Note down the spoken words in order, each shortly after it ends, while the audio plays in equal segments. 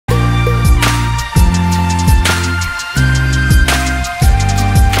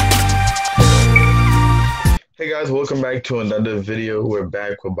guys, welcome back to another video. We're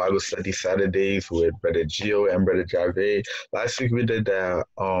back with Bible Study Saturdays with Brother Gio and Brother Jave. Last week we did the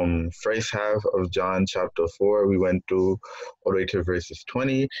first half of John chapter 4. We went through all the way to verses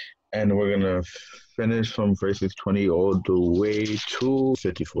 20, and we're gonna finish from verses 20 all the way to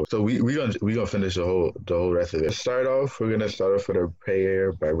 54. So we gonna finish the whole rest of it. We're gonna start off with a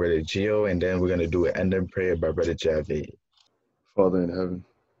prayer by Brother Gio, and then we're gonna do an ending prayer by Brother Jave. Father in heaven,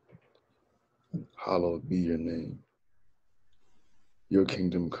 hallowed be your name. Your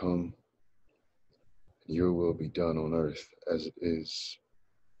kingdom come, and your will be done on earth as it is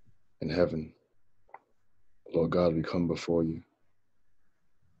in heaven. Lord God, we come before you,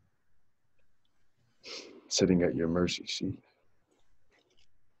 sitting at your mercy seat,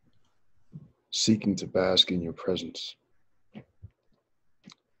 seeking to bask in your presence.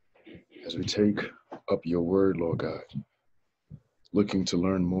 As we take up your word, Lord God, looking to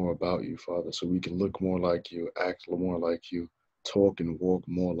learn more about you, Father, so we can look more like you, act more like you, talk and walk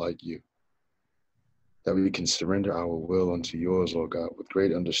more like you, that we can surrender our will unto yours, Lord God, with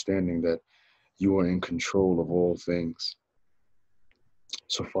great understanding that you are in control of all things.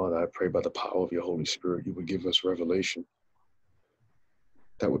 So, Father, I pray by the power of your Holy Spirit, you would give us revelation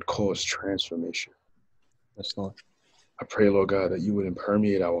that would cause transformation. Yes, Lord. I pray, Lord God, that you would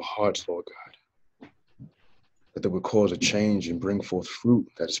impermeate our hearts, Lord God, that would cause a change and bring forth fruit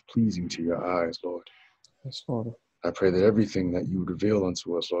that is pleasing to your eyes, Lord. Yes, Lord. I pray that everything that you would reveal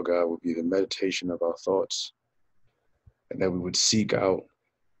unto us, Lord God, would be the meditation of our thoughts, and that we would seek out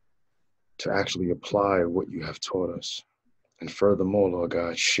to actually apply what you have taught us. And furthermore, Lord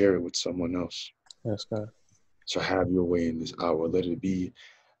God, share it with someone else. Yes, God. So have your way in this hour. Let it be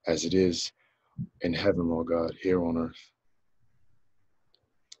as it is in heaven, Lord God, here on earth.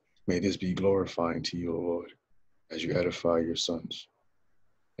 May this be glorifying to you, Lord, as you edify your sons.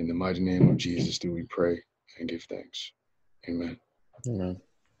 In the mighty name of Jesus do we pray and give thanks. Amen. Amen.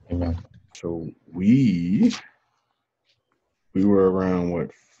 Amen. So we were around,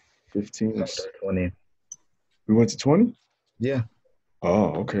 what, 15? Chapter 20. We went to 20? Yeah.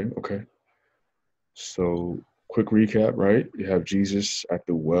 Oh, okay. So quick recap, right? You have Jesus at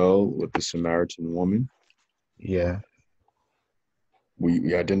the well with the Samaritan woman. Yeah.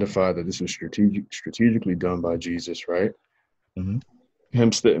 We identified that this was strategically done by Jesus, right? Mm-hmm.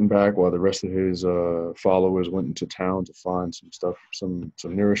 Him sitting back while the rest of his followers went into town to find some stuff, some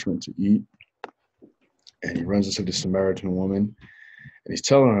nourishment to eat. And he runs into the Samaritan woman, and he's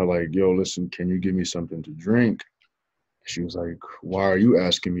telling her, like, yo, listen, can you give me something to drink? She was like, why are you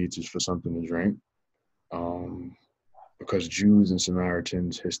asking me for something to drink? Because Jews and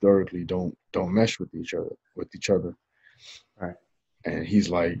Samaritans historically don't mesh with each other. Right. And he's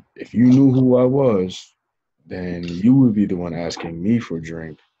like, if you knew who I was, then you would be the one asking me for a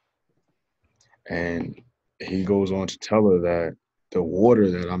drink. And he goes on to tell her that the water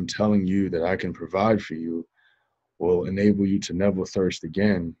that I'm telling you that I can provide for you will enable you to never thirst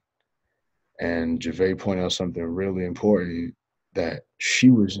again. And Jave pointed out something really important, that she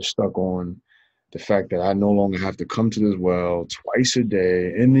was just stuck on the fact that I no longer have to come to this well twice a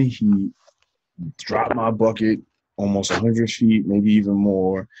day in the heat, drop my bucket almost 100 feet, maybe even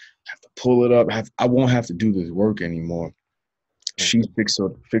more, have to pull it up. I won't have to do this work anymore. She's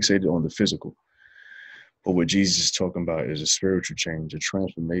fixated on the physical. But what Jesus is talking about is a spiritual change, a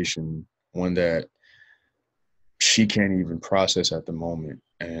transformation, one that she can't even process at the moment.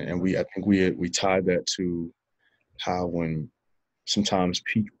 And I think we tied that to how when sometimes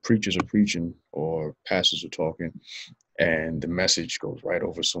preachers are preaching or pastors are talking and the message goes right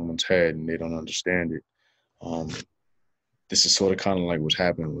over someone's head and they don't understand it. This is sort of kind of like what's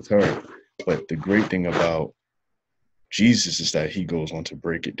happening with her. But the great thing about Jesus is that he goes on to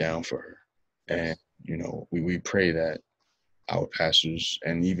break it down for her. And, you know, we pray that our pastors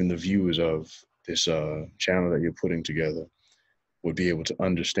and even the viewers of this channel that you're putting together would be able to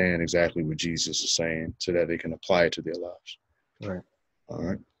understand exactly what Jesus is saying so that they can apply it to their lives. Right. All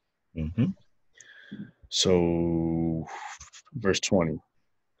right. Mm-hmm. So, verse 20.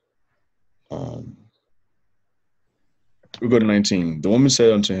 We'll go to 19. The woman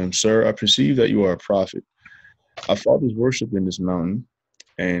said unto him, Sir, I perceive that you are a prophet. Our fathers worship in this mountain,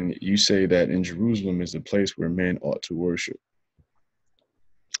 and you say that in Jerusalem is the place where men ought to worship.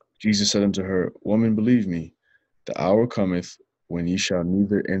 Jesus said unto her, Woman, believe me, the hour cometh when ye shall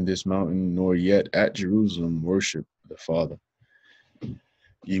neither in this mountain nor yet at Jerusalem worship the Father.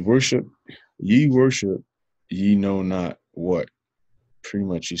 Ye worship, ye know not what. Pretty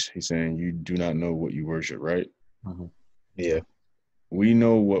much he's saying you do not know what you worship, right? Mm-hmm. Yeah. We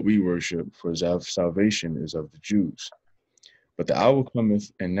know what we worship, for salvation is of the Jews. But the hour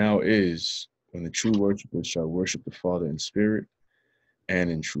cometh, and now is, when the true worshipers shall worship the Father in spirit and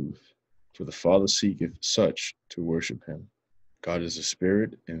in truth. For the Father seeketh such to worship him. God is a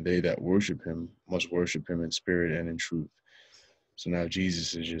spirit, and they that worship him must worship him in spirit and in truth. So now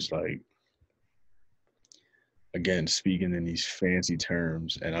Jesus is just like, again, speaking in these fancy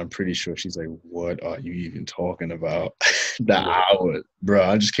terms, and I'm pretty sure she's like, what are you even talking about? The hour. Bro,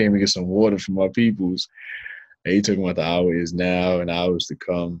 I just came to get some water for my peoples. And he talking about the hour is now and hours to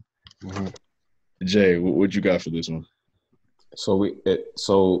come. Mm-hmm. Jay, what you got for this one?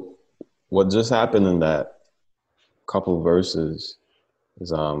 So what just happened in that couple of verses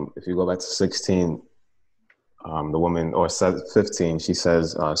is if you go back to 16, the woman, or 15, she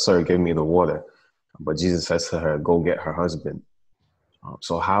says, "Sir, give me the water." But Jesus says to her, "Go get her husband."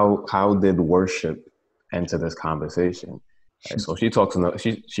 So how did worship enter this conversation? Right, so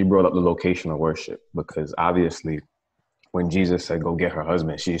she brought up the location of worship, because obviously when Jesus said, "Go get her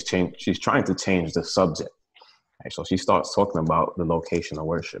husband," she's trying to change the subject. Right, so she starts talking about the location of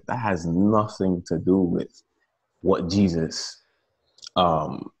worship. That has nothing to do with what Jesus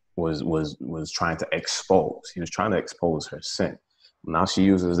was trying to expose. He was trying to expose her sin. Now she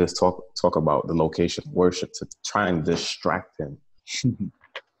uses this talk about the location of worship to try and distract him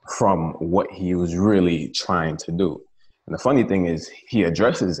from what he was really trying to do. And the funny thing is, he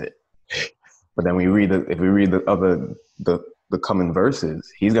addresses it, but then if we read the coming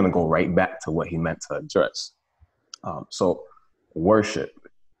verses, he's gonna go right back to what he meant to address. So worship,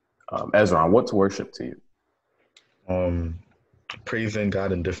 Esron, what's worship to you? Praising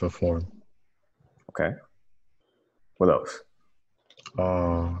God in different form. Okay. What else?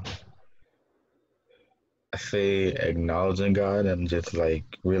 I say acknowledging God and just like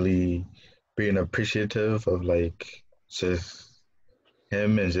really being appreciative of like just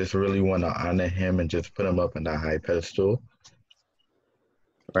him, and just really want to honor him and just put him up in that high pedestal.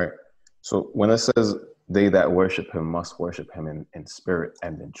 Right. So when it says they that worship him must worship him in spirit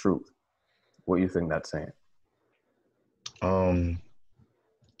and in truth, what do you think that's saying?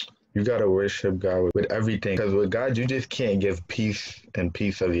 You gotta worship God with everything, because with God you just can't give peace and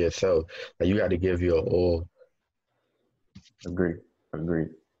peace of yourself. Like you got to give your all. Agreed.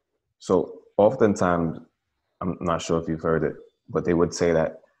 So oftentimes, I'm not sure if you've heard it, but they would say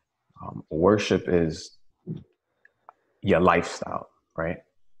that worship is your lifestyle, right?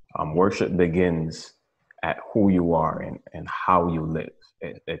 Worship begins at who you are and how you live.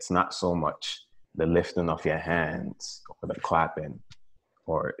 It's not so much the lifting of your hands or the clapping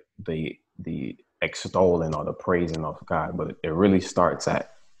or the extolling or the praising of God, but it really starts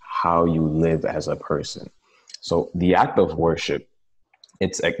at how you live as a person. So the act of worship,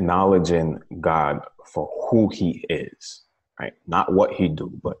 it's acknowledging God for who he is, right? Not what he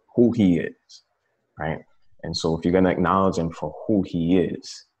do, but who he is, right? And so if you're going to acknowledge him for who he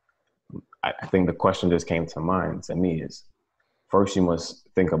is, I think the question just came to mind to me is, first you must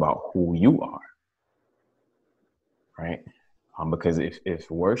think about who you are, right? Because if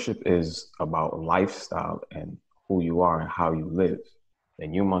worship is about lifestyle and who you are and how you live,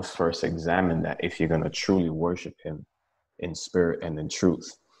 then you must first examine that if you're going to truly worship him in spirit and in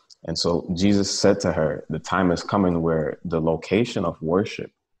truth. And so Jesus said to her, the time is coming where the location of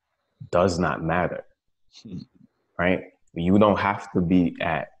worship does not matter, right? You don't have to be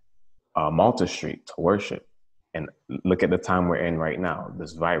at Malta Street to worship. And look at the time we're in right now,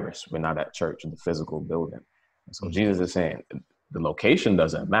 this virus, we're not at church, the physical building. And so Jesus is saying the location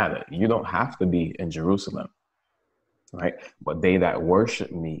doesn't matter. You don't have to be in Jerusalem, right? But they that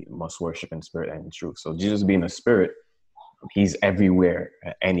worship me must worship in spirit and in truth. So Jesus being a spirit, he's everywhere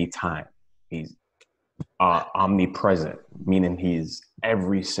at any time. He's omnipresent, meaning he's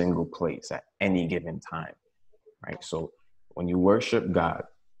every single place at any given time, right? So when you worship God,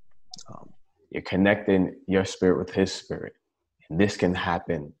 you're connecting your spirit with his spirit. And this can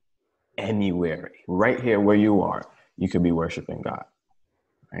happen anywhere. Right here where you are, you could be worshiping God,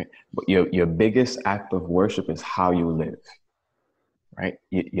 right? But your biggest act of worship is how you live, right?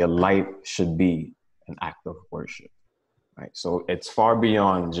 Your life should be an act of worship, right? So it's far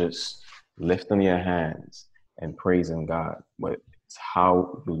beyond just lifting your hands and praising God, but it's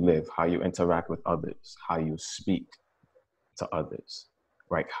how you live, how you interact with others, how you speak to others,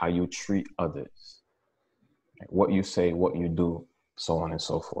 right? How you treat others, right? What you say, what you do, so on and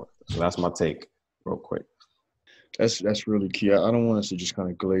so forth. So that's my take real quick. That's really key. I don't want us to just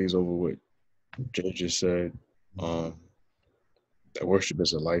kind of glaze over what Jay just said. That worship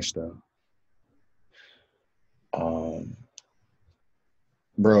is a lifestyle.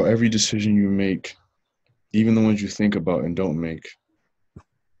 Bro, every decision you make, even the ones you think about and don't make,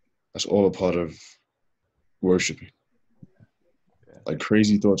 that's all a part of worshiping. Yeah. like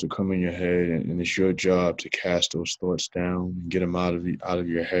crazy thoughts will come in your head, and it's your job to cast those thoughts down and get them out of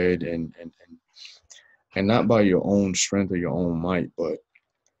your head, and not by your own strength or your own might, but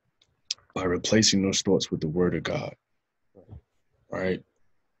by replacing those thoughts with the Word of God, right?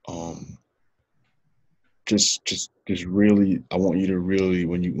 Just really, I want you to really,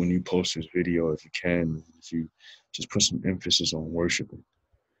 when you post this video, if you can, if you just put some emphasis on worshiping,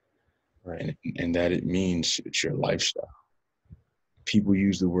 Right. and that it means it's your lifestyle. People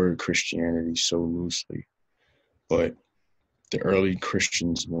use the word Christianity so loosely, but the early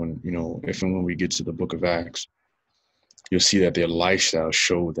Christians, if and when we get to the book of Acts, you'll see that their lifestyle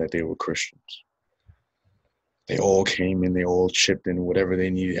showed that they were Christians. They all came in, they all chipped in whatever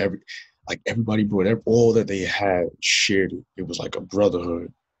they needed. Everybody brought all that they had, shared it. It was like a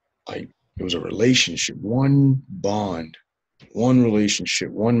brotherhood. Like it was a relationship, one bond, one relationship,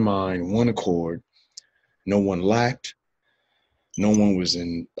 one mind, one accord. No one lacked. No one was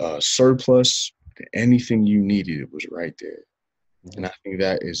in surplus. Anything you needed, it was right there. Mm-hmm. And I think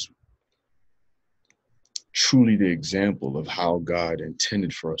that is truly the example of how God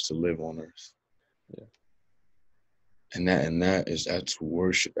intended for us to live on earth. Yeah. And that's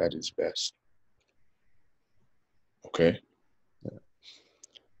worship at its best. Okay? Yeah.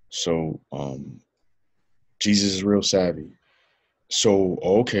 So Jesus is real savvy. So,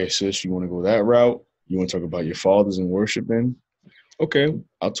 okay, sis, you want to go that route? You want to talk about your fathers and worshiping? Okay,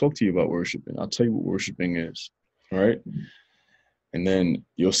 I'll talk to you about worshiping. I'll tell you what worshiping is. All right? And then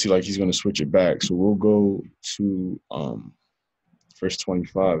you'll see like he's going to switch it back. So we'll go to verse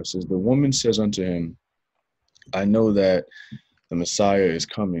 25. It says, the woman says unto him, I know that the Messiah is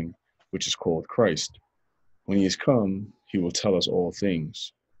coming, which is called Christ. When he is come, he will tell us all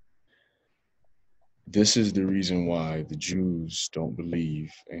things. This is the reason why the Jews don't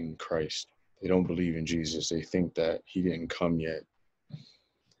believe in Christ. They don't believe in Jesus. They think that he didn't come yet.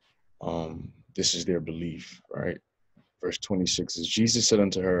 This is their belief, right? Verse 26 is, Jesus said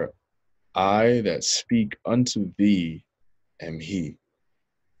unto her, I that speak unto thee am he.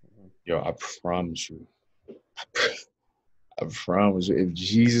 Yo, I promise you. I promise you, if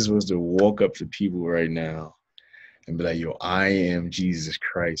Jesus was to walk up to people right now and be like, yo, I am Jesus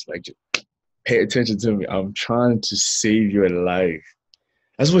Christ, like, just pay attention to me. I'm trying to save your life.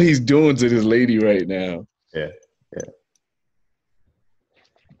 That's what he's doing to this lady right now. Yeah.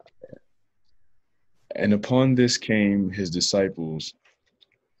 And upon this came his disciples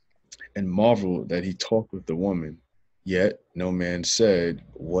and marveled that he talked with the woman. Yet no man said,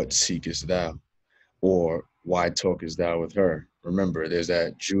 what seekest thou? Or why talkest thou with her? Remember, there's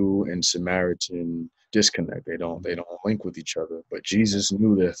that Jew and Samaritan disconnect. They don't link with each other. But Jesus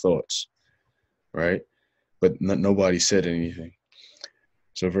knew their thoughts, right? But nobody said anything.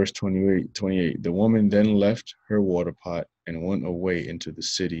 So verse 28, the woman then left her water pot and went away into the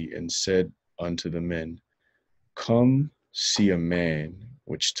city and said unto the men, come see a man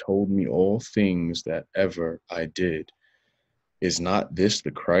which told me all things that ever I did. Is not this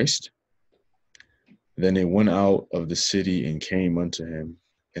the Christ? Then they went out of the city and came unto him.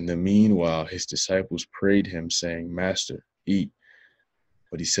 In the meanwhile, his disciples prayed him, saying, Master, eat.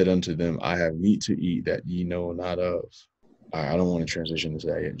 But he said unto them, I have meat to eat that ye know not of. I don't want to transition to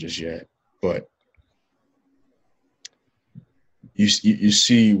that just yet. But you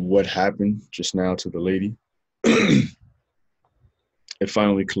see what happened just now to the lady? It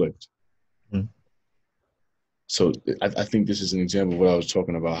finally clicked. Mm-hmm. So I think this is an example of what I was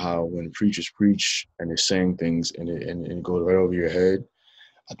talking about, how when preachers preach and they're saying things and it goes right over your head,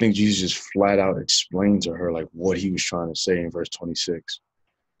 I think Jesus just flat out explained to her like what he was trying to say in verse 26.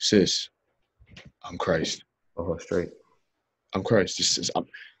 Sis, I'm Christ. Oh, straight. I'm Christ.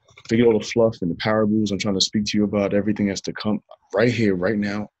 Forget all the fluff and the parables I'm trying to speak to you about, everything that's to come. Right here, right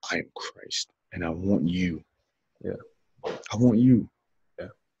now, I am Christ. And I want you. Yeah. I want you. Yeah.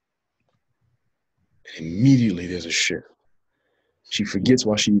 And immediately there's a shift. She forgets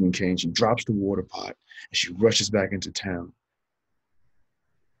why she even came. She drops the water pot and she rushes back into town.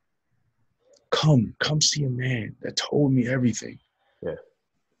 Come see a man that told me everything. Yeah.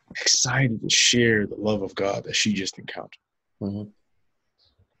 Excited to share the love of God that she just encountered. Mm-hmm.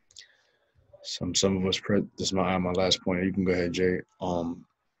 Some of us, this is my last point. You can go ahead, Jay.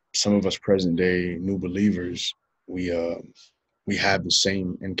 Some of us present day new believers, we have the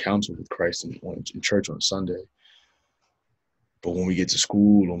same encounter with Christ in church on Sunday. But when we get to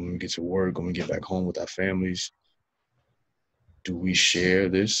school, or when we get to work, when we get back home with our families, do we share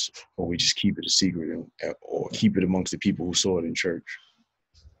this, or we just keep it a secret, or keep it amongst the people who saw it in church?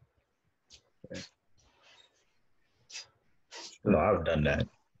 Yeah. No, I've done that.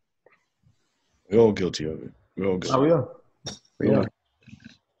 We're all guilty of it. We're all guilty. Oh, we are. Yeah.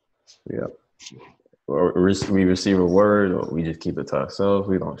 Yeah. Or we receive a word, or we just keep it to ourselves.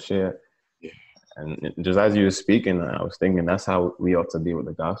 We don't share. Yeah. And just as you were speaking, I was thinking that's how we ought to be with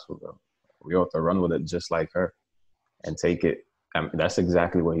the gospel, though. We ought to run with it just like her and take it. That's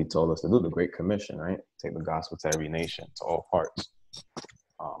exactly what he told us to do, the Great Commission, right? Take the gospel to every nation, to all parts.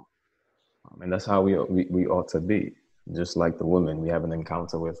 And that's how we ought to be. Just like the woman, we have an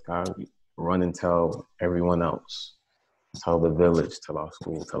encounter with God, we run and tell everyone else, tell the village, tell our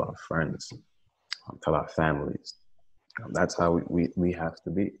school, tell our friends, tell our families. That's how we have to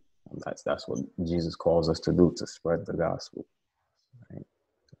be. That's what Jesus calls us to do, to spread the gospel. Right?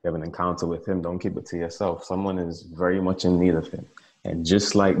 If you have an encounter with him, don't keep it to yourself. Someone is very much in need of him. And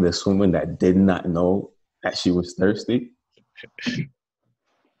just like this woman that did not know that she was thirsty,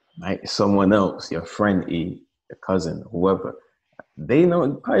 right? Someone else, your friend E, your cousin, whoever, they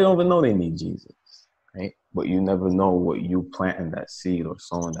probably don't even know they need Jesus, right? But you never know what you planting that seed or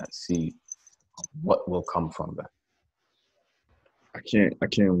sowing that seed, what will come from that. I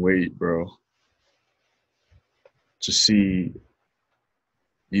can't wait, bro, to see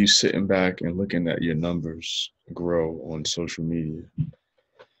you sitting back and looking at your numbers grow on social media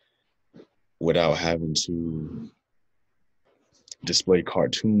without having to display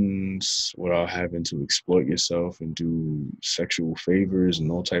cartoons, without having to exploit yourself and do sexual favors and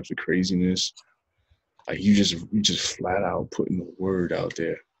all types of craziness. Like you just flat out putting the word out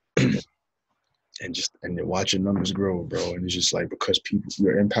there. And then watch your numbers grow, bro. And it's just like, because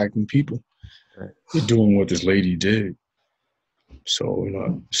you're impacting people. Right. You're doing what this lady did.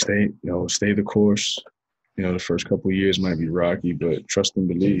 So, stay the course. The first couple of years might be rocky, but trust and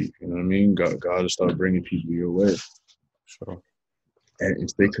believe. You know what I mean? God will start bringing people your way. Sure. And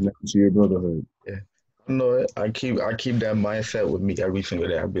stay connected to your brotherhood. Yeah. No, I keep that mindset with me every single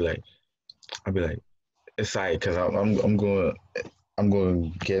day. I'll be like, it's like, because I'm going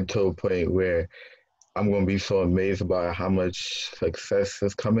to get to a point where I'm going to be so amazed about how much success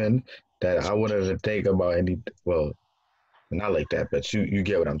is coming that I wouldn't even think about well, not like that, but you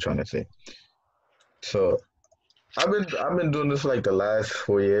get what I'm trying to say. So I've been doing this like the last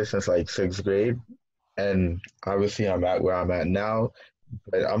 4 years, since like 6th grade, and obviously I'm at where I'm at now,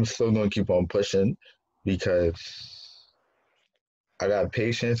 but I'm still going to keep on pushing because I got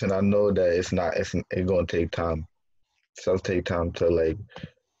patience, and I know that it's going to take time. So it'll take time to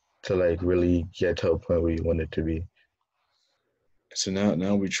really get to a point where you want it to be. So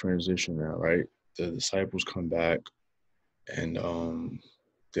now we transition now, right? The disciples come back, and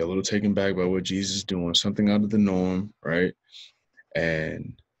they're a little taken back by what Jesus is doing, something out of the norm, right?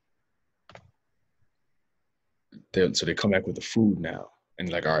 And so they come back with the food now. And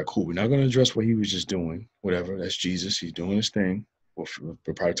like, all right, cool. We're not going to address what he was just doing. Whatever. That's Jesus. He's doing his thing. We'll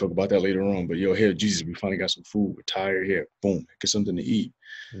probably talk about that later on. But yo, here, Jesus, we finally got some food. We're tired here. Boom. Get something to eat.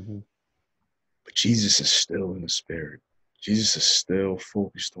 Mm-hmm. But Jesus is still in the spirit. Jesus is still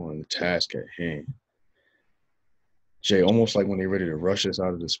focused on the task at hand. Jay, almost like when they're ready to rush us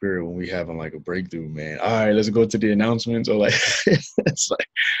out of the spirit when we having like a breakthrough, man. All right, let's go to the announcements. Or like, it's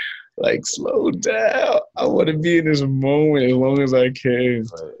like slow down. I want to be in this moment as long as I can.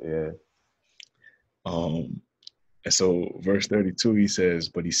 But, yeah. And so verse 32, he says,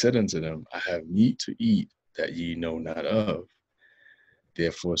 but he said unto them, I have meat to eat that ye know not of.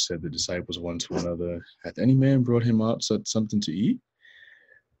 Therefore said the disciples one to another, hath any man brought him out something to eat?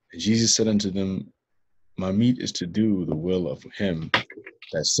 And Jesus said unto them, my meat is to do the will of him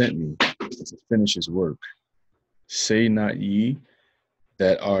that sent me, and to finish his work. Say not ye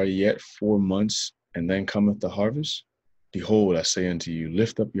that are yet 4 months, and then cometh the harvest? Behold, I say unto you,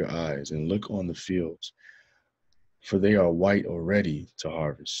 lift up your eyes and look on the fields, for they are white already to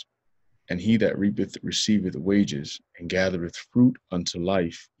harvest. And he that reapeth receiveth wages, and gathereth fruit unto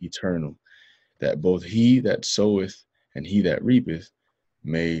life eternal, that both he that soweth and he that reapeth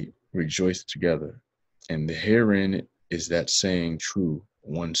may rejoice together. And herein is that saying true,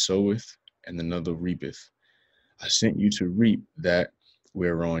 one soweth and another reapeth. I sent you to reap that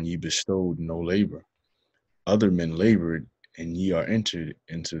whereon ye bestowed no labor. Other men labored, and ye are entered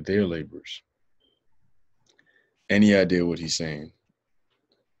into their labors. Any idea what he's saying?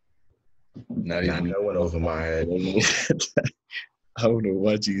 Not even. That went over my head. I don't know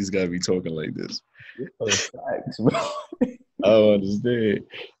why Jesus got me talking like this. Facts, bro. I don't understand.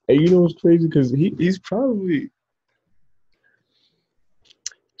 And you know what's crazy? Because he's probably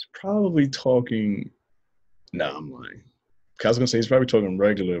talking. Nah, I'm lying. I was gonna say he's probably talking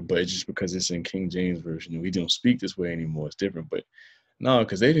regular, but it's just because it's in King James version and we don't speak this way anymore. It's different. But no,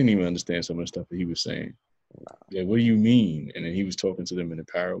 because they didn't even understand some of the stuff that he was saying. Yeah, what do you mean? And then he was talking to them in a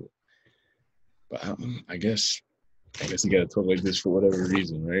parable. But I guess I guess you got to talk like this for whatever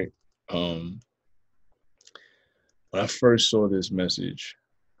reason, right? When I first saw this message,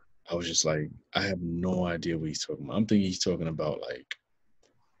 I was just like, I have no idea what he's talking about. I'm thinking he's talking about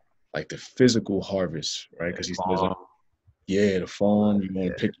like the physical harvest, right? Because he says, yeah, the farm, you want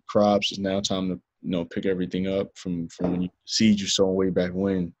to pick the crops. It's now time to, pick everything up from when you seed you sown way back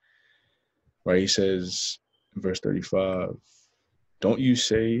when, right? He says in verse 35, don't you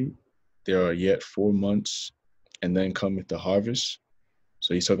say there are yet 4 months and then cometh the harvest?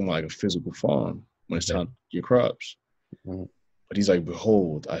 So he's talking about like a physical farm when it's time to pick your crops. Mm-hmm. But he's like,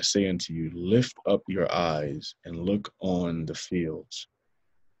 behold, I say unto you, lift up your eyes and look on the fields,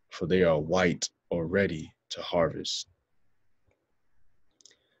 for they are white already to harvest.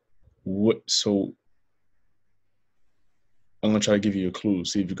 So I'm going to try to give you a clue,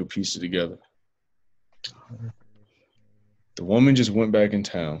 see if you could piece it together. The woman just went back in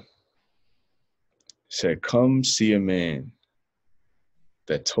town, said, come see a man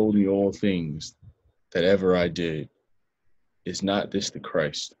that told me all things that ever I did. Is not this the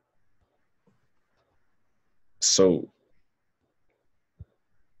Christ? So,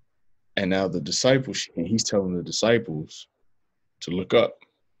 and now the disciples, he's telling the disciples to look up,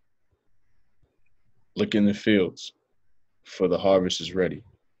 look in the fields, for the harvest is ready.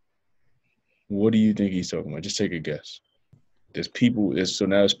 What do you think he's talking about? Just take a guess. There's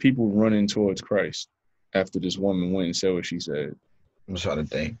people running towards Christ after this woman went and said what she said. I'm trying to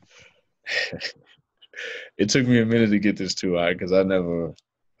think. It took me a minute to get this too, because I never,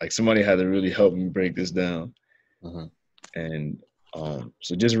 somebody had to really help me break this down. Mm-hmm. And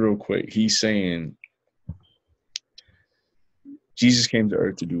so just real quick, he's saying Jesus came to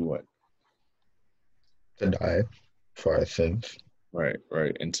earth to do what? To die for our sins. Right.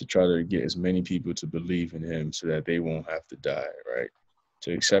 And to try to get as many people to believe in him so that they won't have to die, right?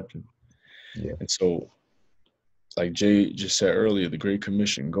 To accept him. Yeah. And so, like Jay just said earlier, the Great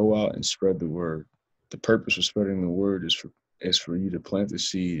Commission, go out and spread the word. The purpose of spreading the word is for you to plant the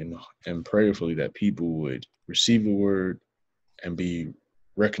seed and prayerfully that people would receive the word and be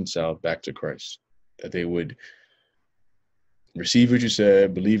reconciled back to Christ. That they would receive what you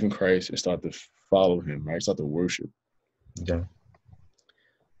said, believe in Christ, and start to follow him, right? Start to worship. Yeah.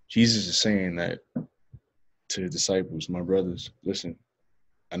 Jesus is saying that to his disciples, my brothers, listen,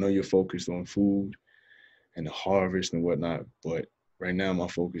 I know you're focused on food and the harvest and whatnot, but right now my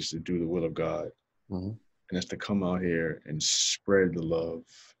focus is to do the will of God. Mm-hmm. And that's to come out here and spread the love,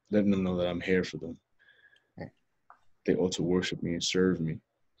 letting them know that I'm here for them. Okay. They ought to worship me and serve me.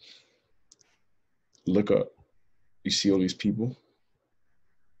 Look up. You see all these people?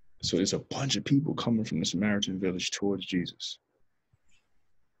 So there's a bunch of people coming from the Samaritan village towards Jesus.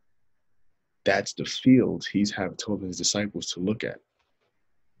 That's the field he's told his disciples to look at.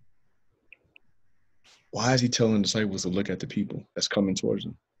 Why is he telling disciples to look at the people that's coming towards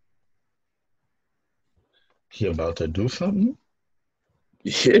him? He about to do something?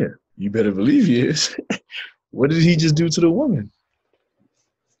 Yeah, you better believe he is. What did he just do to the woman?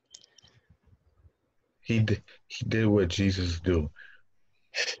 He did what Jesus do.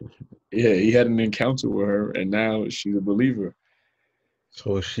 Yeah, he had an encounter with her, and now she's a believer.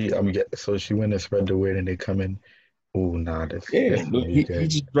 So she went and spread the word, and they come in. Oh, nah, he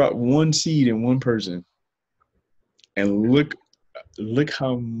just dropped one seed in one person, and look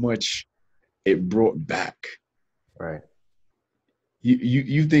how much it brought back. Right.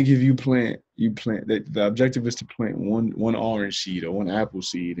 You think if you plant that the objective is to plant one orange seed or one apple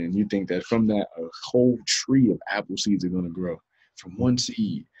seed, and you think that from that a whole tree of apple seeds are going to grow from one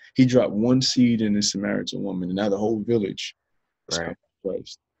seed. He dropped one seed in this Samaritan woman, and now the whole village is coming to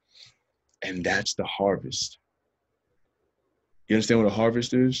Christ. And that's the harvest. You understand what a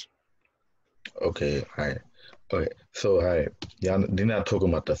harvest is? Okay, all right. Okay, so all right, y'all, they're not talking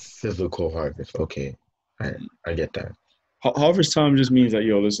about the physical harvest. Okay, all right, I get that. Harvest time just means that,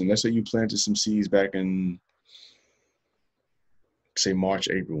 listen, let's say you planted some seeds back in, say, March,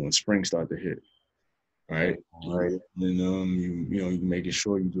 April, when spring started to hit, right? Right. And you making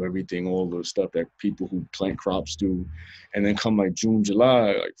sure you do everything, all the stuff that people who plant crops do, and then come like June,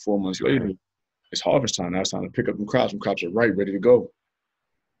 July, like 4 months later, it's harvest time. Now it's time to pick up the crops. And crops are ripe, ready to go.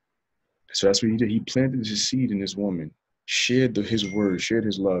 So that's what he did. He planted his seed in this woman, shared his word, shared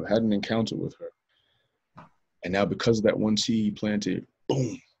his love, had an encounter with her. And now because of that one seed he planted,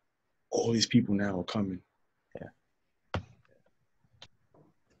 boom, all these people now are coming. Yeah.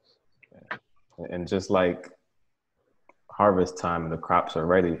 And just like harvest time and the crops are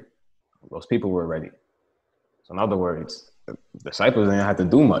ready, those people were ready. So in other words, the disciples didn't have to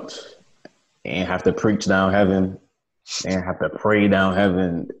do much. They didn't have to preach down heaven. They didn't have to pray down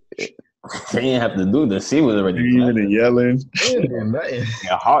heaven. They didn't have to do the seed was already Screaming and yelling. Yeah, nothing.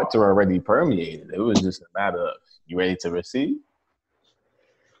 Their hearts were already permeated. It was just a matter of, you ready to receive?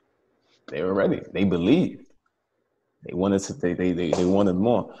 They were ready. They believed. They wanted to. They wanted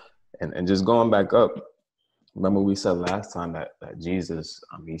more. And just going back up, remember we said last time that Jesus,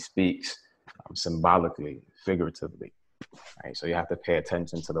 he speaks symbolically, figuratively. Right? So you have to pay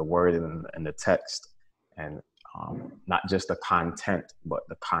attention to the word and the text, and not just the content, but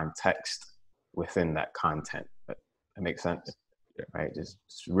the context within that content. That makes sense, right? Just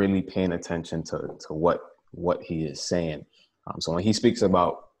really paying attention to what he is saying. So when he speaks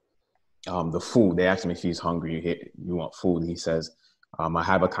about the food, they ask him if he's hungry. You want food? He says, "I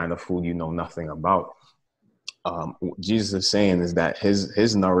have a kind of food you know nothing about." Jesus is saying is that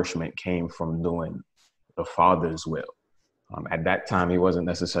his nourishment came from doing the Father's will. At that time, he wasn't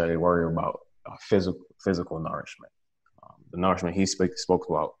necessarily worried about physical nourishment. The nourishment he spoke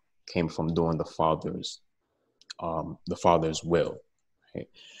about came from doing the Father's will. Right?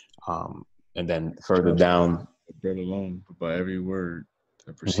 And then further down, bread alone, but by every word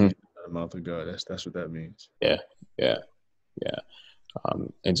that proceeds out of the mouth of God. That's what that means. Yeah.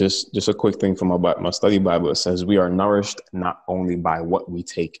 And just a quick thing from my study Bible, it says we are nourished not only by what we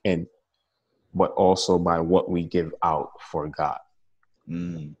take in, but also by what we give out for God.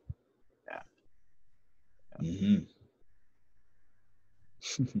 Mm. Yeah. Mm-hmm.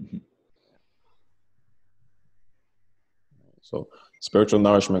 So spiritual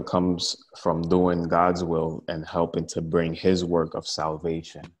nourishment comes from doing God's will and helping to bring his work of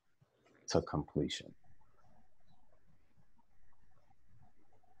salvation to completion.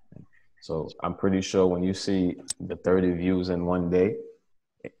 So I'm pretty sure when you see the 30 views in one day,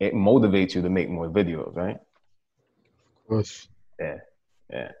 it motivates you to make more videos, right? Of course.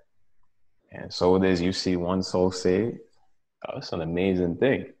 Yeah. And so it is, you see one soul saved. Oh, it's an amazing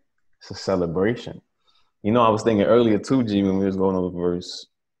thing. It's a celebration. You know, I was thinking earlier too, G, when we was going over verse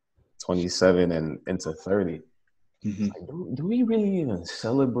 27 and into 30. Mm-hmm. Like, do we really even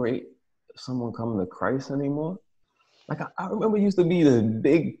celebrate someone coming to Christ anymore? Like, I remember it used to be the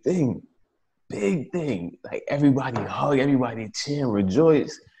big thing. Like, everybody hug, everybody cheer,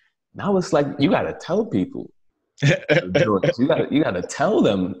 rejoice. Now it's like, you got to tell people. Rejoice. You gotta tell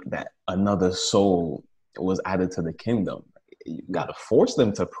them that another soul was added to the kingdom. You gotta force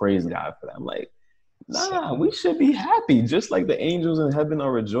them to praise God for that. I'm like, nah, we should be happy, just like the angels in heaven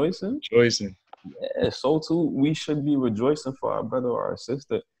are rejoicing. Yeah, so too we should be rejoicing for our brother or our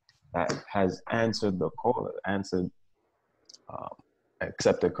sister that has answered the call,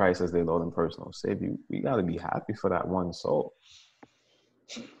 accepted Christ as their Lord and personal Savior. We gotta be happy for that one soul.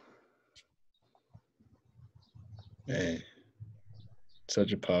 Man,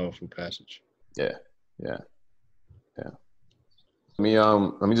 such a powerful passage. Yeah.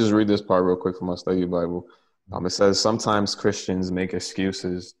 Let me just read this part real quick from my study Bible. It says, sometimes Christians make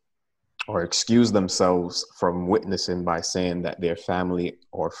excuses or excuse themselves from witnessing by saying that their family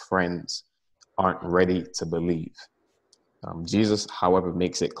or friends aren't ready to believe. Jesus, however,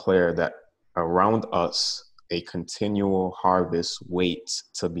 makes it clear that around us, a continual harvest waits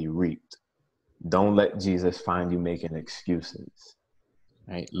to be reaped. Don't let Jesus find you making excuses.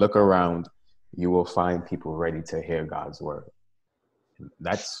 Right? Look around, you will find people ready to hear God's word.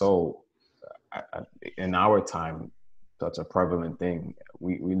 That's so, in our time, such a prevalent thing.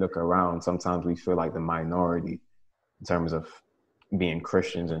 We look around, sometimes we feel like the minority in terms of being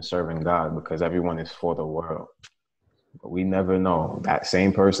Christians and serving God because everyone is for the world. But we never know. That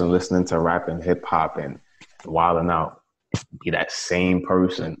same person listening to rap and hip hop and wilding out, be that same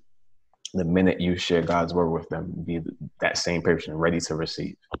person the minute you share God's word with them, be that same person ready to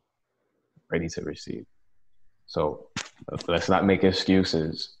receive. So let's not make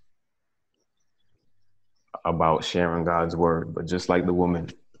excuses about sharing God's word, but just like the woman,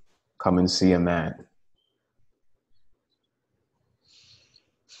 come and see a man.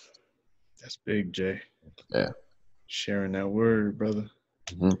 That's big, Jay. Yeah. Sharing that word, brother.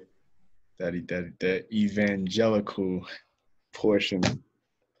 Mm-hmm. That evangelical portion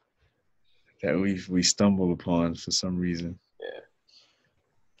that we stumble upon for some reason.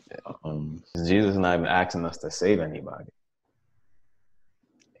 Jesus is not even asking us to save anybody.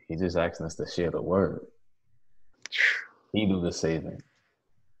 He's just asking us to share the word. He do the saving.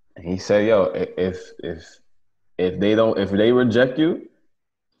 And he said, yo, if they reject you,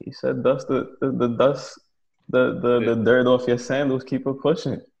 he said, dust the dust, the dirt off your sandals, keep it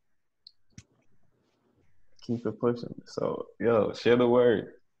pushing. So, yo, share the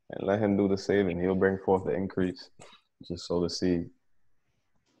word and let him do the saving. He'll bring forth the increase. Just sow the seed.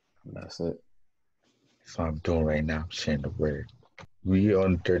 And that's it. That's what I'm doing right now, sharing the word. We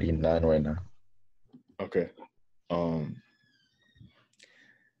on 39 right now. Okay.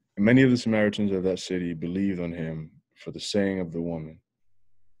 Many of the Samaritans of that city believed on him for the saying of the woman,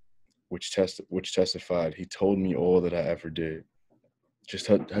 which testified, he told me all that I ever did. Just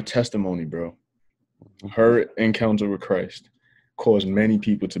her testimony, bro. Her encounter with Christ caused many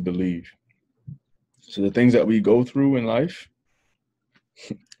people to believe. So the things that we go through in life,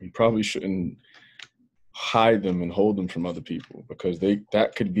 we probably shouldn't hide them and hold them from other people, because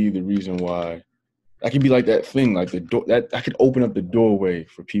that could be the reason why. That could be like that thing, like the door that could open up the doorway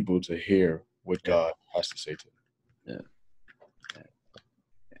for people to hear what God has to say to them. Yeah.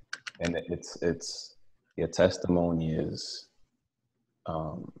 And it's your testimony is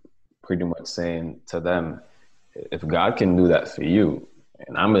pretty much saying to them, if God can do that for you,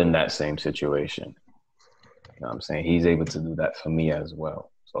 and I'm in that same situation, you know what I'm saying, he's able to do that for me as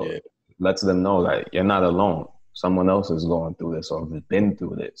well. So it lets them know that you're not alone. Someone else is going through this or has been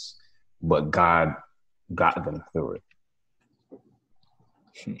through this, but God got them through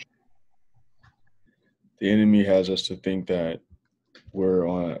it. The enemy has us to think that we're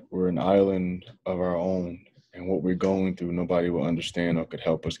an island of our own, and what we're going through, nobody will understand or could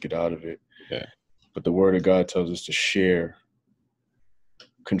help us get out of it. Yeah. But the word of God tells us to share,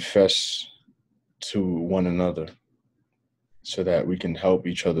 confess to one another, so that we can help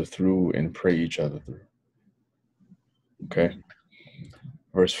each other through and pray each other through. Okay.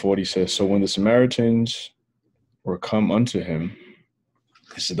 Verse 40 says, so when the Samaritans were come unto him,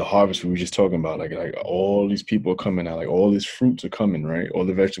 this is the harvest we were just talking about. Like all these people are coming out, like all these fruits are coming, right? All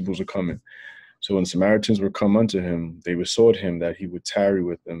the vegetables are coming. So when the Samaritans were come unto him, they besought him that he would tarry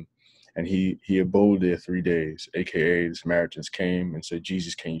with them. And he abode there 3 days, aka the Samaritans came and said,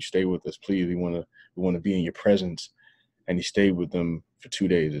 Jesus, can you stay with us, please? We want to be in your presence. And he stayed with them for 2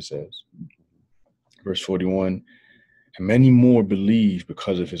 days, it says. Verse 41, and many more believed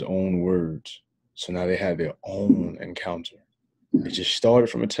because of his own words. So now they had their own encounter. It just started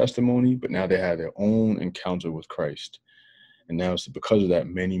from a testimony, but now they had their own encounter with Christ. And now it's because of that,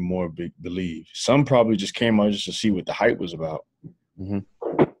 many more believe. Some probably just came out just to see what the hype was about. Mm-hmm.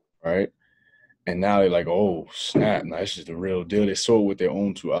 Right? And now they're like, oh, snap. Now this is the real deal. They saw it with their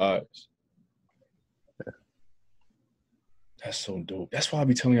own 2 eyes. That's so dope. That's why I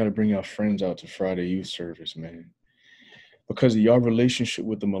be telling y'all to bring y'all friends out to Friday youth service, man. Because of your relationship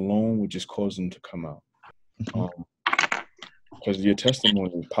with them alone would just cause them to come out. Because your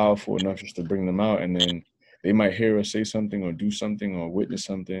testimony is powerful enough just to bring them out, and then they might hear us say something or do something or witness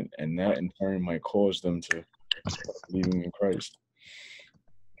something, and that in turn might cause them to start believing in Christ.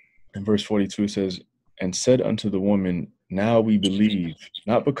 In verse 42 it says, and said unto the woman, now we believe,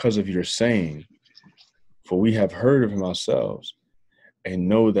 not because of your saying, for we have heard of him ourselves, and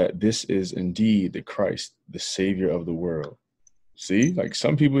know that this is indeed the Christ, the Savior of the world. See, like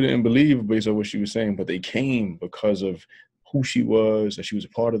some people didn't believe based on what she was saying, but they came because of who she was, that she was a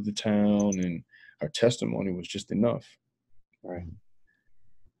part of the town, and her testimony was just enough. Right.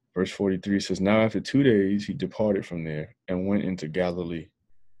 Verse 43 says, now after 2 days, he departed from there and went into Galilee.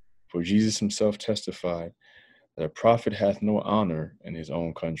 For Jesus himself testified that a prophet hath no honor in his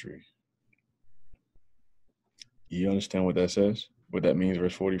own country. You understand what that says? What that means,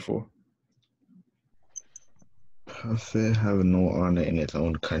 verse 44? Prophet have no honor in its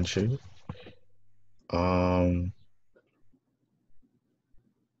own country.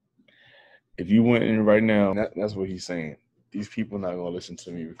 If you went in right now, that's what he's saying. These people not gonna listen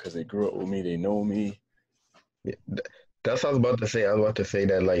to me because they grew up with me, they know me. Yeah, that's what I was about to say. I was about to say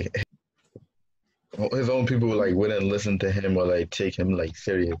that like his own people like wouldn't listen to him or like take him like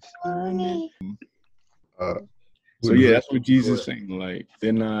serious. So yeah, that's what Jesus is saying. Like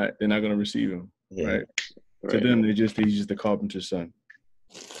they're not gonna receive him, right? To them, he's just the carpenter's son.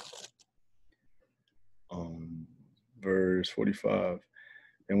 Verse 45.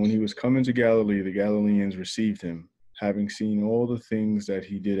 And when he was coming to Galilee, the Galileans received him, having seen all the things that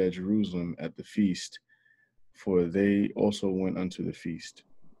he did at Jerusalem at the feast, for they also went unto the feast.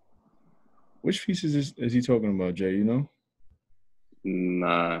 Which feast is he talking about, Jay? You know?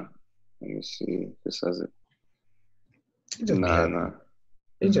 Nah. Let me see. This says it.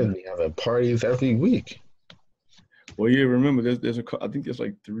 They just be having parties every week. Well, yeah. Remember, I think there's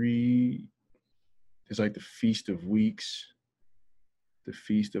like 3. There's like the Feast of Weeks, the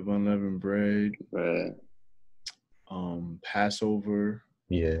Feast of Unleavened Bread, right. Passover.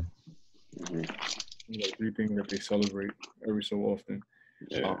 Yeah. Like 3 things that they celebrate every so often.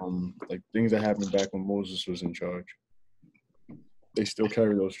 Yeah. Like things that happened back when Moses was in charge. They still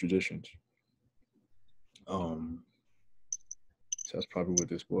carry those traditions. So that's probably what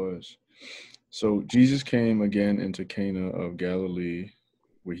this was. So Jesus came again into Cana of Galilee,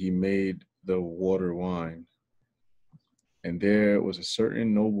 where he made the water wine. And there was a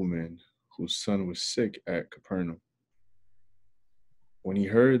certain nobleman whose son was sick at Capernaum. When he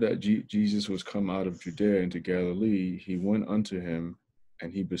heard that Jesus was come out of Judea into Galilee, he went unto him,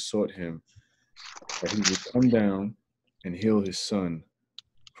 and he besought him that he would come down and heal his son,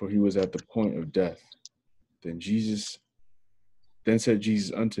 for he was at the point of death. Then said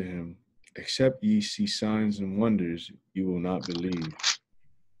Jesus unto him, except ye see signs and wonders, you will not believe.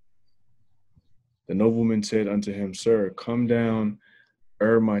 The nobleman said unto him, Sir, come down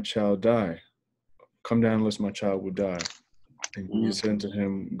ere my child die. Come down lest my child will die. And Jesus said unto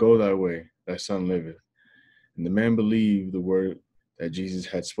him, Go thy way, thy son liveth. And the man believed the word that Jesus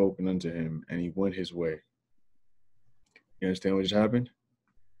had spoken unto him, and he went his way. You understand what just happened?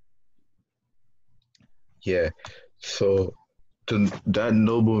 Yeah. So that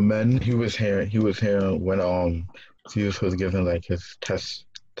nobleman, he was here when Jesus was giving like his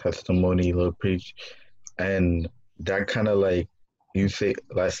testimony, little preach, and that kind of like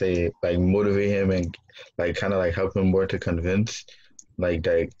let's say like motivate him and like kind of like help him more to convince like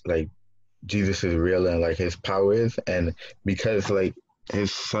that like Jesus is real and like his power is, and because like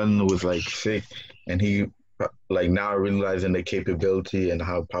his son was like sick and he like now realizing the capability and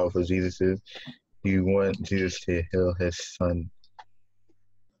how powerful Jesus is, he want Jesus to heal his son.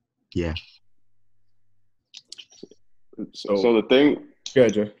 Yeah. So the thing, yeah,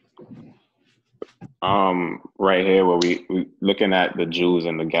 Joe. Right here where we looking at the Jews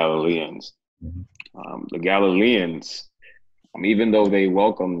and the Galileans. The Galileans, even though they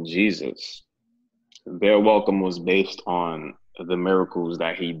welcomed Jesus, their welcome was based on the miracles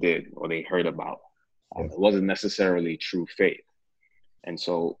that he did or they heard about. It wasn't necessarily true faith. And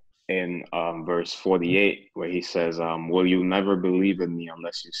so in verse 48, where he says, will you never believe in me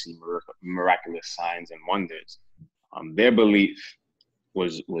unless you see miraculous signs and wonders? Their belief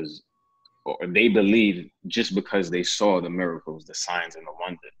was or they believed just because they saw the miracles, the signs and the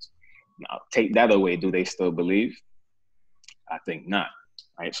wonders. Now, take that away, do they still believe? I think not,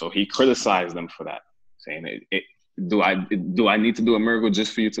 right? So he criticized them for that, saying, do I need to do a miracle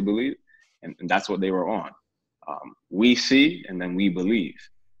just for you to believe? And that's what they were on. We see and then we believe.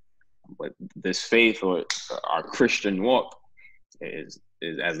 But this faith or our Christian walk is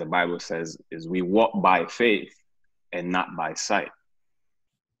as the Bible says, is we walk by faith and not by sight.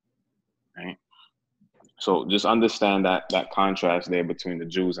 Right? So just understand that contrast there between the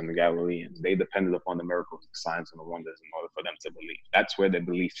Jews and the Galileans. They depended upon the miracles, the signs, and the wonders in order for them to believe. That's where their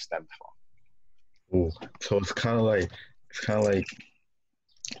belief stemmed from. Ooh. So it's kind of like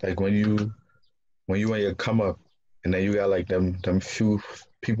when you on your come up, and then you got like them few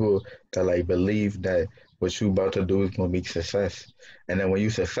people that like believe that what you about to do is gonna be success, and then when you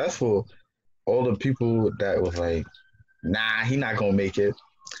successful, all the people that was like, nah, he not gonna make it,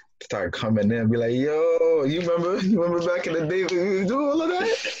 start coming in and be like, yo, you remember back in the day when we was doing all of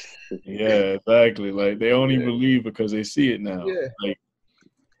that? Yeah, exactly. Like they only believe because they see it now. Yeah. Like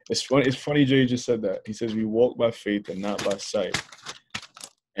it's funny Jay just said that. He says we walk by faith and not by sight.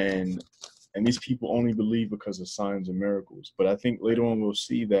 And these people only believe because of signs and miracles. But I think later on we'll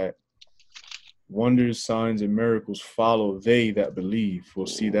see that wonders, signs, and miracles follow they that believe. We'll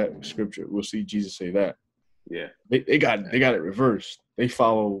see that scripture. We'll see Jesus say that. Yeah. They got it reversed. They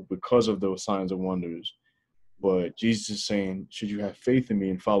follow because of those signs and wonders. But Jesus is saying, should you have faith in me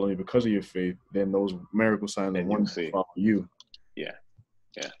and follow me because of your faith, then those miracle signs and wonders follow you. Yeah.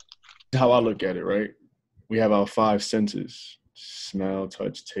 Yeah. That's how I look at it, right? We have our 5 senses: smell,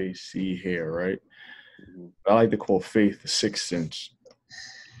 touch, taste, see, hear, right? Mm-hmm. I like to call faith the 6th sense.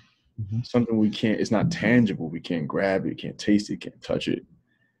 Mm-hmm. Something it's not tangible. We can't grab it, can't taste it, can't touch it.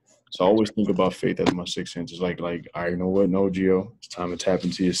 So I always think about faith as my 6th sense. It's like, all right, you know what? No, Gio, it's time to tap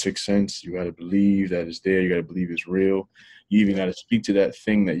into your 6th sense. You got to believe that it's there. You got to believe it's real. You even got to speak to that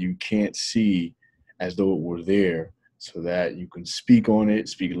thing that you can't see as though it were there, so that you can speak on it,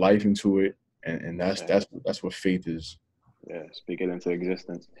 speak life into it, and that's what faith is. Yeah, speak it into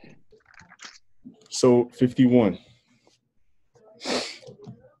existence. So 51.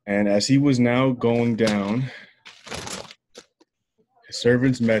 And as he was now going down, his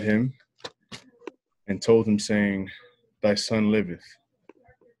servants met him and told him, saying, thy son liveth.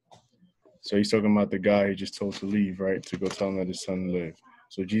 So he's talking about the guy he just told to leave, right? To go tell him that his son lived.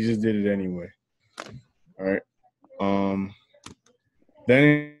 So Jesus did it anyway. All right.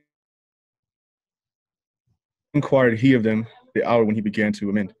 Then inquired he of them the hour when he began to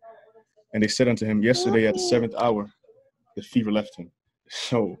amend. And they said unto him, yesterday at the 7th hour, the fever left him.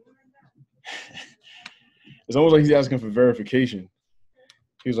 So it's almost like he's asking for verification.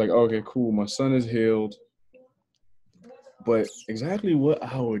 He was like, okay, cool, my son is healed. But exactly what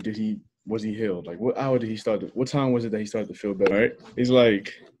hour was he healed? Like, what hour did he start? What time was it that he started to feel better? Right? He's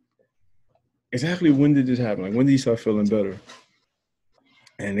like, exactly when did this happen? Like, when did he start feeling better?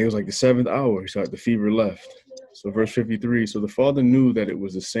 And it was like the 7th hour. He started, the fever left. So verse 53. So the father knew that it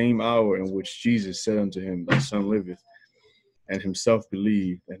was the same hour in which Jesus said unto him, thy son liveth, and himself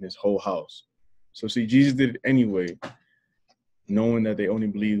believed, and his whole house. So see, Jesus did it anyway, knowing that they only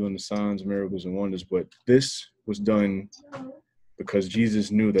believed on the signs, miracles, and wonders. But this was done because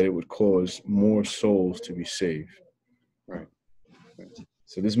Jesus knew that it would cause more souls to be saved. Right.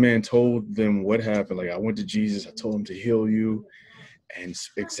 So this man told them what happened. Like, I went to Jesus, I told him to heal you. And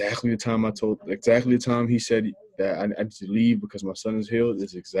exactly the time he said that I need to leave because my son is healed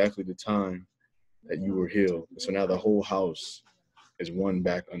is exactly the time that you were healed. So now the whole house is won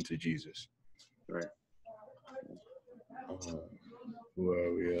back unto Jesus. Right. Where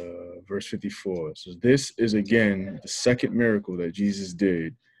are we? Verse 54. So this is again the second miracle that Jesus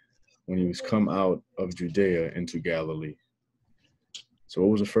did when he was come out of Judea into Galilee. So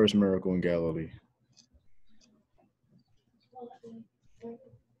what was the first miracle in Galilee?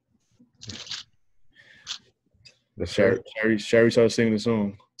 Sherry started singing the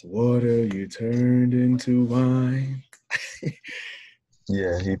song. Water you turned into wine.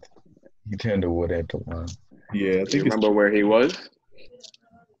 Yeah, he turned the water into wine. Yeah, I think you remember where he was?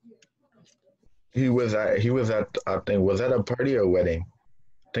 He was at I think, was that a party or a wedding?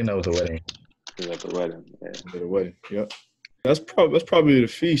 I think that was a wedding. He was at the wedding. Yeah. At the wedding. Yep. That's probably the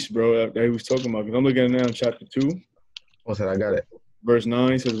feast, bro, that he was talking about. Because I'm looking at it now in chapter 2. What's that? I got it. Verse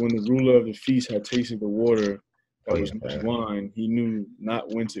 9 says, when the ruler of the feast had tasted the water that was made wine, he knew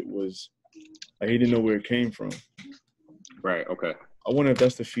not whence it was. Like, he didn't know where it came from. Right, okay. I wonder if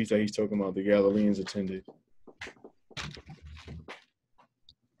that's the feast that he's talking about, the Galileans attended.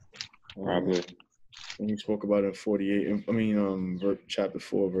 Probably. And he spoke about it in 48. I mean, chapter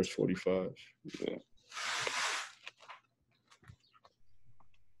 4, verse 45. Yeah.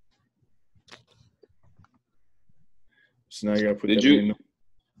 So now you gotta put that in.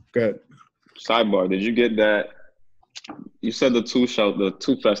 Go ahead. Sidebar, did you get that? You said the two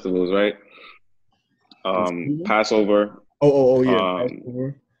festivals, right? Passover. Oh yeah.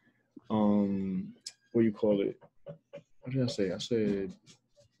 Passover. What do you call it? What did I say? I said,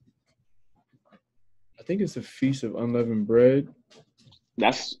 I think it's the Feast of Unleavened Bread.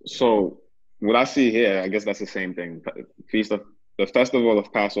 That's so. What I see here, I guess that's the same thing. The festival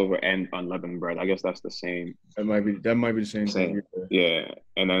of Passover and unleavened bread. I guess that's the same. That might be the same thing. Yeah,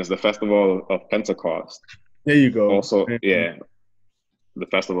 and then it's the festival of Pentecost. There you go. Also, yeah, the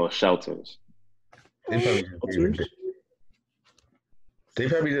festival of shelters. They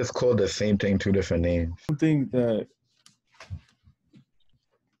probably just called the same thing 2 different names. I think that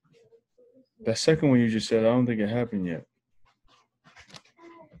second one you just said, I don't think it happened yet.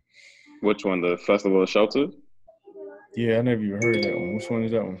 Which one? The festival of shelters? Yeah, I never even heard of that one. Which one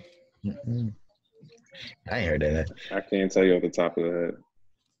is that one? Mm-hmm. I ain't heard of that. I can't tell you off the top of the head.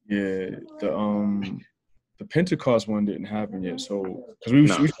 Yeah, the Pentecost one didn't happen yet, so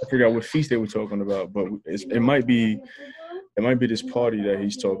because we should figure out what feast they were talking about, but it might be this party that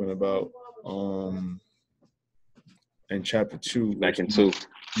he's talking about in chapter 2. Back in 2.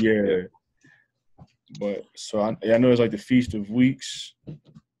 Yeah. But so I know it's like the Feast of Weeks,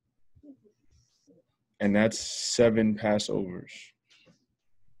 and that's 7 Passovers.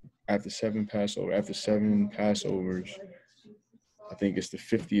 After 7 Passovers, I think it's the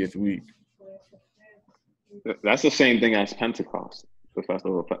 50th week. That's the same thing as Pentecost, the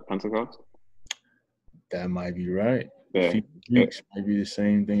festival of Pentecost. That might be right. Yeah. Feast of Weeks might be the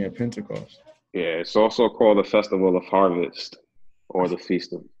same thing at Pentecost. Yeah, it's also called the Festival of Harvest or the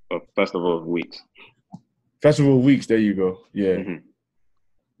Feast of Festival of Weeks. Festival of Weeks, there you go. Yeah. Mm-hmm.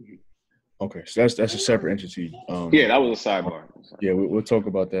 Okay, so that's a separate entity. Yeah, that was a sidebar. Yeah, we'll talk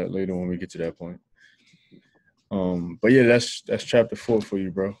about that later when we get to that point. But yeah, that's chapter 4 for you,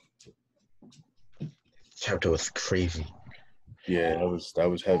 bro. Chapter was crazy. Yeah, that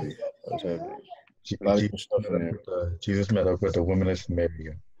was heavy. That was heavy. A lot of good stuff in there. Jesus met up with the woman of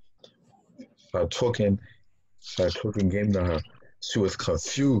Samaria. Started talking game to her. She was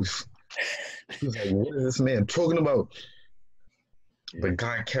confused. She was like, what is this man talking about? But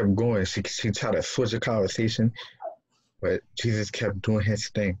God kept going. She tried to switch the conversation, but Jesus kept doing his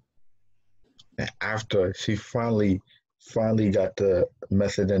thing. And after she finally got the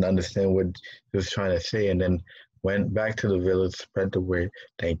message and understand what he was trying to say, and then went back to the village, spread the word,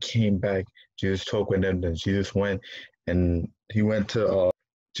 then came back. Jesus talked with them, then Jesus went, and he went to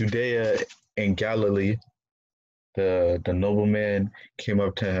Judea and Galilee, the nobleman came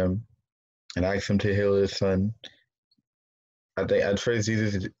up to him and asked him to heal his son. I think at first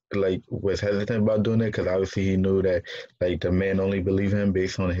Jesus like was hesitant about doing it because obviously he knew that like the man only believed him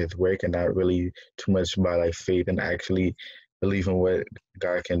based on his work and not really too much by like faith and actually believing what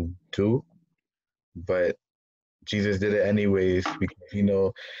God can do. But Jesus did it anyways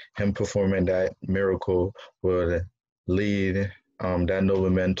because him performing that miracle would lead that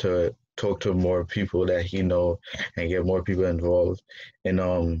nobleman to talk to more people that he know and get more people involved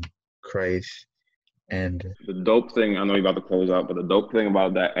in Christ. And the dope thing, I know you're about to close out, but the dope thing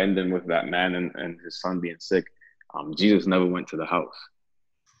about that ending with that man and his son being sick, Jesus never went to the house.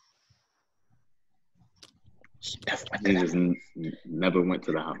 Jesus never went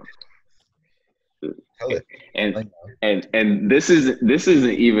to the house. And this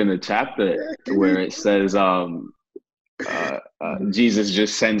isn't even a chapter where it says Jesus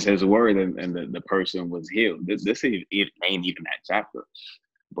just sends his word and the person was healed. This ain't even that chapter.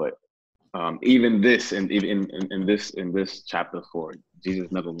 But even this and in this chapter 4,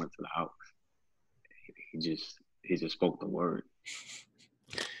 Jesus never went to the house. He just spoke the word.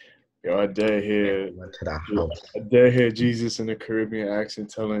 Yo, I dare hear Jesus in a Caribbean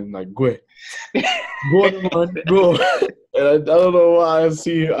accent telling like, "Go, man, go." And I don't know why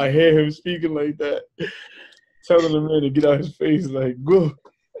I hear him speaking like that, telling the man to get out his face, like, "Go."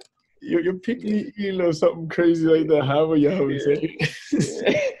 You're picking, something crazy like that. However y'all would say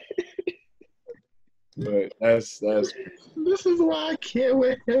it. But that's. This is why I can't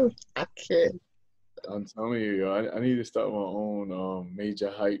with him. I can't. I'm telling you, yo, I need to start my own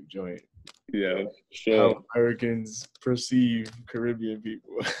major hype joint. Yeah, sure. How Americans perceive Caribbean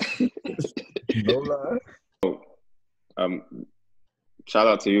people. No lie. Shout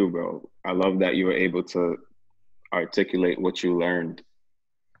out to you, bro. I love that you were able to articulate what you learned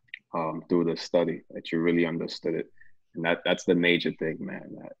through the study, that you really understood it. And that's the major thing,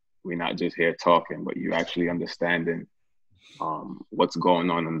 man, that we're not just here talking, but you actually understanding what's going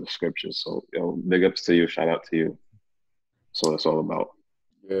on in the scriptures. So, big ups to you. Shout out to you. That's what it's all about.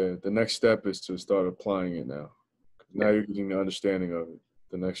 Yeah, the next step is to start applying it now. Now you're getting the understanding of it.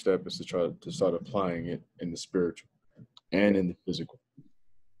 The next step is to try to start applying it in the spiritual and in the physical.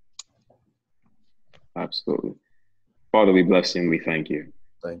 Absolutely. Father, we bless you and we thank you.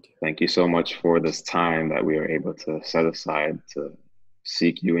 Thank you. Thank you so much for this time that we are able to set aside to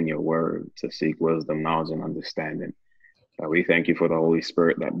seek you in your word, to seek wisdom, knowledge, and understanding. We thank you for the Holy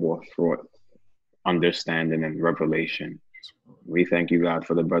Spirit that brought forth understanding and revelation. We thank you, God,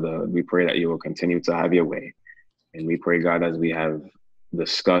 for the brotherhood. We pray that you will continue to have your way. And we pray, God, as we have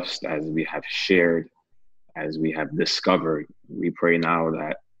discussed, as we have shared, as we have discovered, we pray now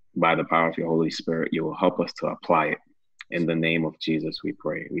that by the power of your Holy Spirit, you will help us to apply it. In the name of Jesus, we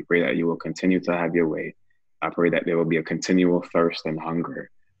pray. We pray that you will continue to have your way. I pray that there will be a continual thirst and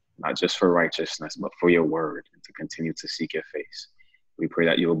hunger, not just for righteousness, but for your word, and to continue to seek your face. We pray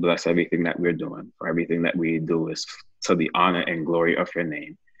that you will bless everything that we're doing, for everything that we do is to the honor and glory of your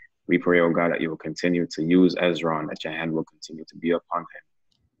name. We pray, oh God, that you will continue to use Esron, that your hand will continue to be upon him.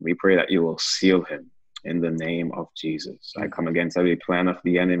 We pray that you will seal him in the name of Jesus. I come against every plan of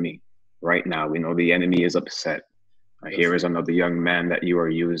the enemy right now. We know the enemy is upset. Here is another young man that you are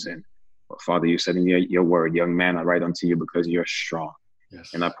using. But Father, you said in your word, young man, I write unto you because you're strong.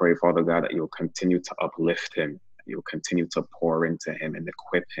 Yes. And I pray, Father God, that you'll continue to uplift him. You'll continue to pour into him and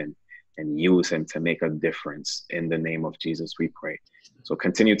equip him and use him to make a difference. In the name of Jesus, we pray. So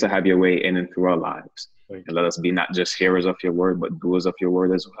continue to have your way in and through our lives. And let us be not just hearers of your word, but doers of your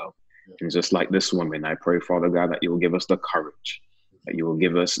word as well. Yeah. And just like this woman, I pray, Father God, that you will give us the courage, that you will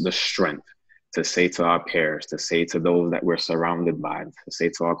give us the strength to say to our peers, to say to those that we're surrounded by, to say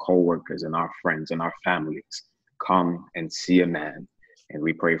to our co-workers and our friends and our families, come and see a man. And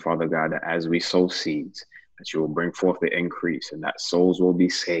we pray, Father God, that as we sow seeds, that you will bring forth the increase and that souls will be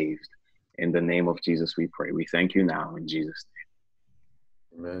saved. In the name of Jesus, we pray. We thank you now in Jesus'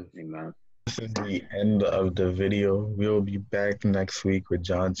 name. Amen. Amen. This is the end of the video. We will be back next week with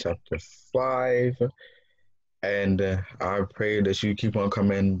John chapter 5. And I pray that you keep on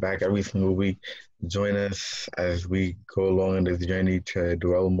coming back every single week. Join us as we go along in this journey to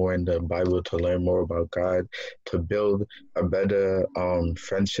dwell more in the Bible, to learn more about God, to build a better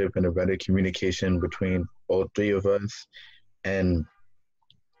friendship and a better communication between all three of us. And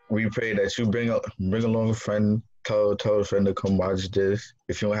we pray that you bring along a friend, tell a friend to come watch this.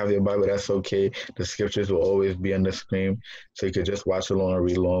 If you don't have your Bible, that's okay. The scriptures will always be on the screen, so you could just watch along or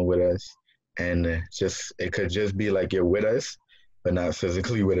read along with us. And it could just be like you're with us, but not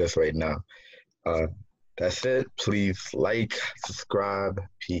physically with us right now. That's it. Please like, subscribe.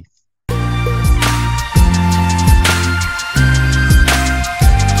 Peace.